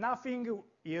nothing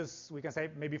is, we can say,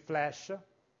 maybe Flash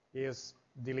is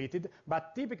deleted,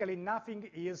 but typically nothing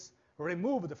is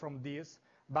removed from this,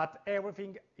 but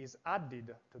everything is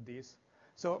added to this.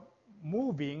 So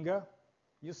moving,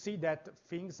 you see that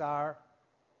things are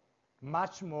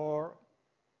much more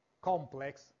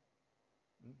complex.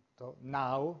 So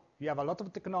now you have a lot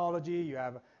of technology, you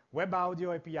have web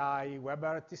audio API,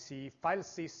 WebRTC, file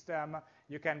system,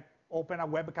 you can open a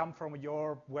webcam from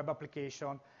your web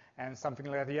application and something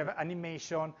like that. You have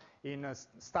animation in a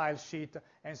style sheet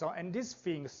and so on. And this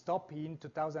thing stopped in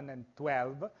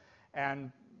 2012,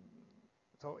 and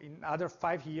so in other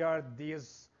 5 years,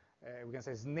 this, we can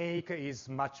say, snake is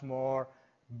much more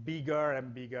bigger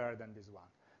and bigger than this one.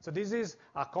 So this is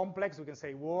a complex, we can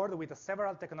say, world with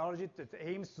several technologies that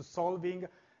aims to solving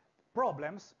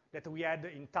problems that we had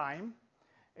in time,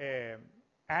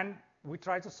 and we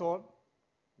try to solve,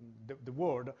 the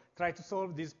world try to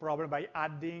solve this problem by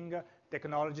adding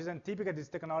technologies, and typically this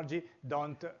technology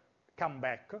don't come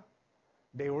back.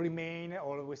 They remain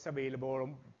always available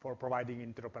for providing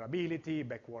interoperability,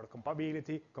 backward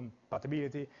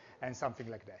compatibility, and something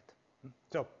like that.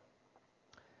 So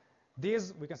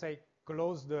this, we can say,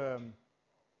 close the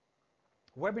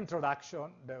web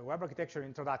introduction, the web architecture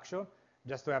introduction,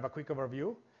 just to have a quick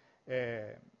overview.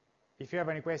 If you have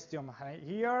any question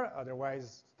here,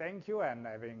 otherwise, thank you and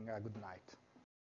having a good night.